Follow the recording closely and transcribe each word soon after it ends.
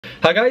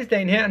Hi guys,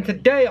 Dane here, and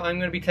today I'm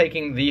going to be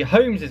taking the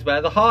Holmes is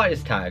Where the Heart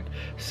is tagged.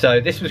 So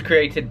this was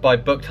created by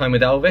Book Time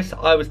with Elvis.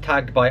 I was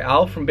tagged by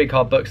Al from Big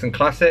Hard Books and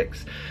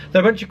Classics.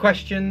 There are a bunch of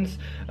questions.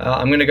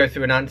 I'm going to go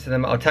through and answer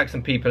them. I'll tag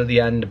some people at the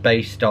end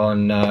based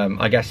on,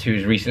 I guess,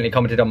 who's recently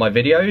commented on my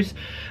videos.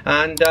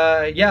 And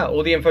yeah,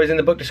 all the info is in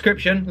the book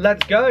description.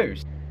 Let's go.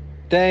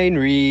 Dane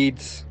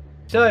reads.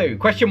 So,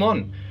 question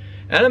 1.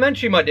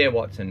 Elementary, my dear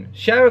Watson.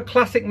 Share a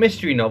classic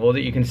mystery novel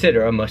that you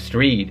consider a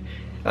must-read.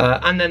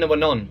 And Then There Were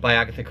None by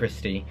Agatha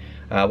Christie,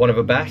 one of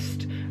her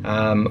best.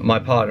 My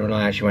partner and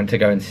I actually went to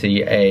go and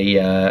see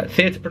a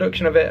theatre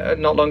production of it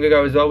not long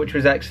ago as well, which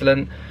was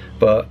excellent.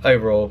 But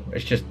overall,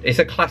 it's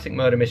a classic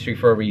murder mystery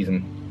for a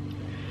reason.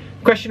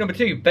 Question number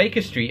 2,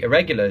 Baker Street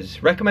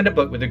Irregulars. Recommend a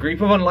book with a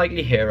group of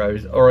unlikely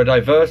heroes or a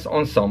diverse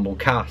ensemble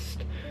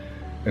cast.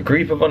 A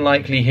group of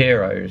unlikely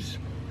heroes.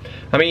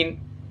 I mean,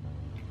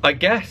 I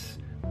guess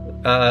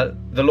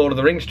the Lord of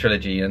the Rings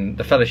trilogy and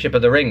the Fellowship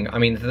of the Ring. I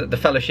mean, the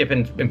Fellowship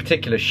in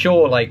particular,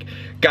 sure, like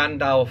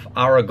Gandalf,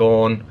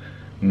 Aragorn,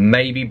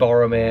 maybe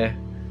Boromir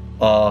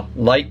are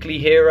likely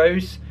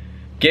heroes.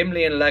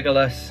 Gimli and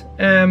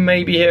Legolas,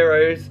 maybe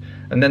heroes.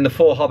 And then the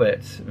 4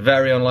 hobbits,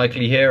 very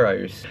unlikely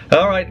heroes.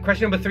 Alright,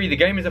 question number 3, the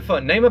game is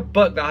Afoot. Name a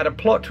book that had a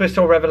plot twist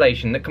or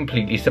revelation that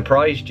completely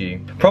surprised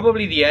you.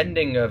 Probably the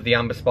ending of The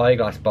Amber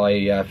Spyglass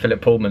by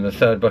Philip Pullman, the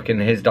 3rd book in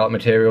his Dark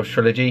Materials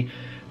trilogy.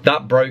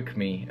 That broke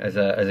me as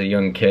a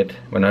young kid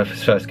when I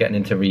was first getting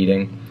into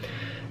reading.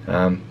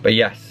 But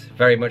yes,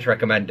 very much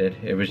recommended.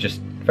 It was just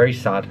very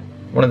sad.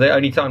 One of the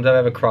only times I've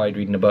ever cried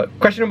reading a book.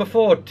 Question number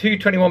 4,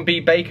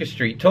 221B Baker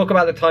Street. Talk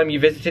about the time you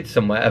visited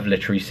somewhere of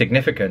literary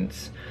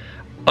significance.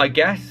 I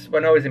guess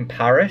when I was in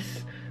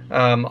Paris,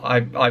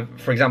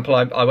 for example,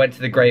 I went to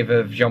the grave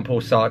of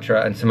Jean-Paul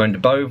Sartre and Simone de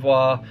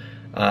Beauvoir.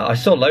 I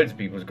saw loads of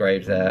people's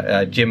graves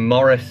there. Jim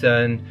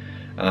Morrison,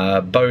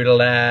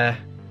 Baudelaire,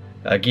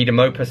 Guy de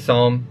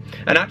Maupassant,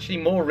 and actually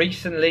more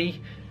recently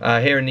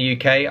here in the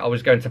UK I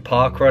was going to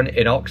parkrun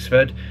in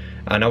Oxford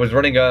and I was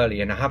running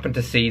early and I happened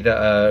to see that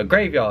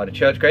a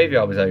church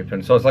graveyard was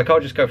open, so I was like, I'll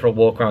just go for a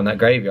walk around that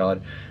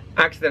graveyard.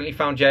 Accidentally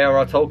found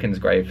J.R.R. Tolkien's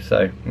grave,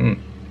 so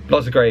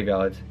lots of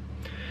graveyards.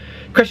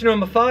 Question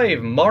number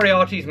 5,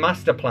 Moriarty's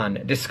Master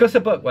Plan. Discuss a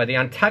book where the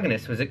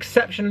antagonist was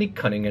exceptionally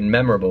cunning and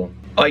memorable.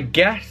 I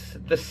guess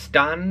The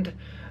Stand.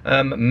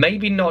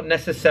 Maybe not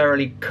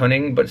necessarily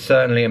cunning, but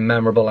certainly a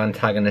memorable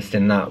antagonist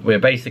in that. We're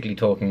basically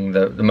talking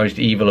the most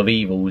evil of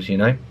evils, you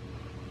know?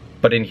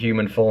 But in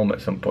human form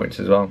at some points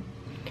as well.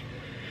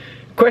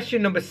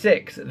 Question number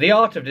 6, The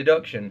Art of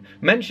Deduction.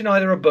 Mention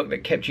either a book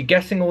that kept you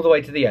guessing all the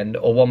way to the end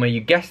or one where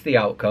you guessed the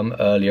outcome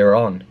earlier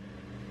on.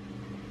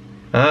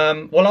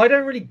 Well, I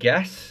don't really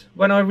guess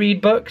when I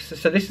read books,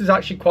 so this is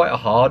actually quite a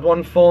hard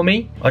one for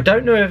me. I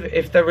don't know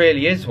if there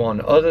really is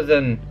one other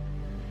than,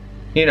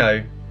 you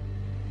know,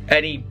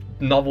 any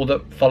novel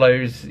that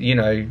follows, you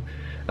know,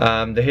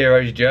 the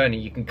hero's journey.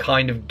 You can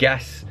kind of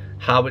guess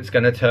how it's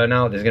going to turn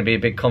out. There's going to be a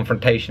big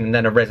confrontation and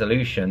then a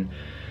resolution.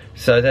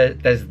 So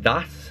there's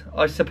that,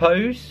 I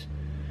suppose.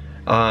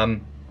 Or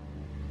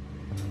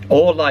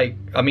like,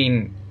 I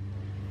mean,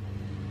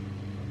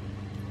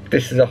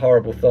 this is a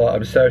horrible thought,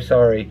 I'm so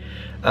sorry.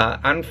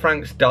 Anne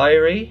Frank's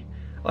Diary.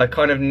 I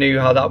kind of knew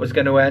how that was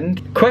going to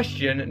end.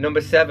 Question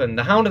number 7,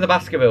 The Hound of the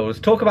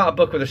Baskervilles. Talk about a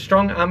book with a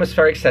strong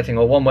atmospheric setting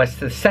or one where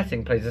the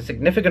setting plays a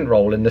significant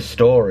role in the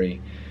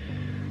story.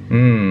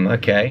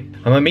 Okay.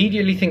 I'm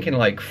immediately thinking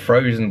like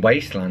Frozen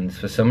Wastelands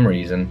for some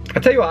reason. I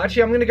tell you what,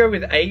 actually I'm going to go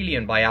with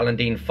Alien by Alan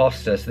Dean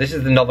Foster. So this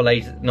is the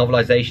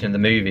novelization of the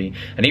movie,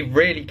 and he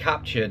really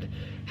captured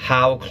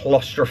how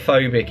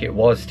claustrophobic it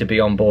was to be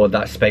on board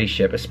that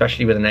spaceship,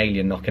 especially with an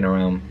alien knocking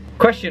around.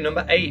 Question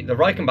number 8, The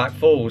Reichenbach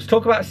Falls.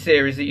 Talk about a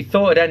series that you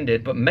thought had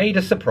ended but made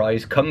a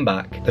surprise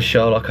comeback. The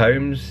Sherlock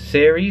Holmes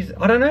series?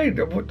 I don't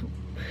know.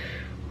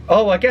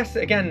 Oh, I guess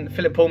again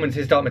Philip Pullman's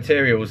His Dark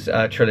Materials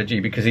trilogy,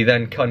 because he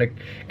then kind of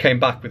came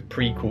back with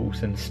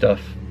prequels and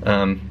stuff.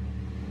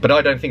 But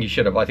I don't think he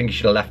should have. I think he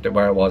should have left it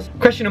where it was.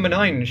 Question number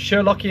 9,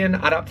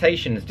 Sherlockian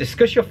adaptations.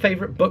 Discuss your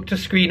favourite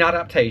book-to-screen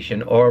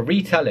adaptation or a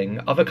retelling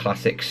of a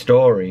classic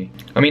story.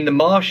 I mean, The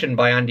Martian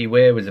by Andy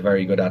Weir was a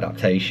very good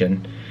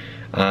adaptation.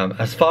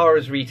 As far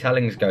as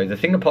retellings go, the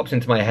thing that pops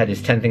into my head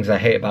is 10 Things I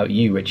Hate About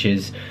You, which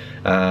is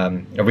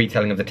a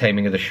retelling of The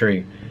Taming of the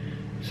Sherew.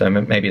 So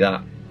maybe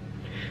that.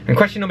 And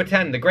question number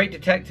 10, The Great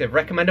Detective.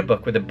 Recommend a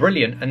book with a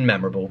brilliant and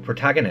memorable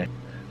protagonist.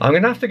 I'm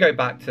going to have to go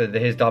back to the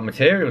His Dark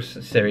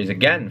Materials series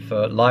again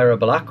for Lyra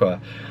Belacqua,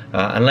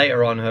 and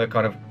later on her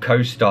kind of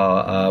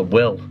co-star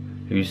Will,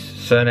 whose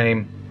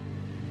surname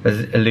has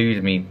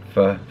eluded me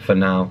for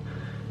now.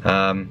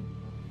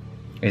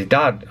 His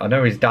dad, I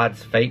know his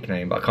dad's fake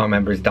name, but I can't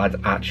remember his dad's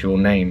actual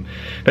name.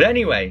 But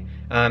anyway,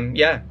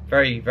 yeah,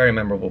 very, very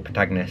memorable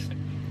protagonist.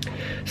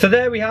 So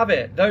there we have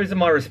it. Those are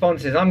my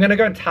responses. I'm going to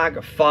go and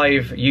tag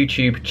 5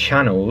 YouTube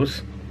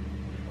channels.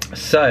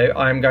 So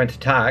I'm going to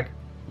tag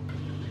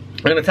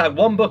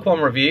One Book, One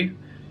Review,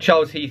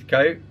 Charles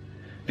Heathcote,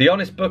 The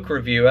Honest Book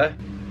Reviewer,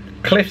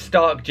 Cliff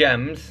Stark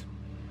Gems,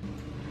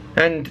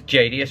 and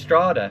JD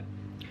Estrada.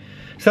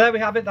 So there we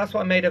have it. That's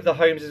what I made of the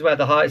Holmes is Where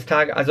the Heart is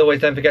tag. As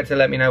always, don't forget to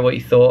let me know what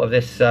you thought of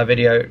this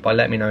video by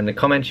letting me know in the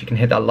comments. You can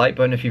hit that like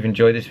button if you've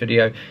enjoyed this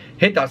video.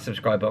 Hit that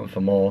subscribe button for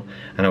more.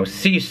 And I will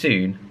see you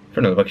soon for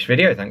another bookish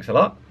video. Thanks a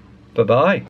lot. Bye-bye.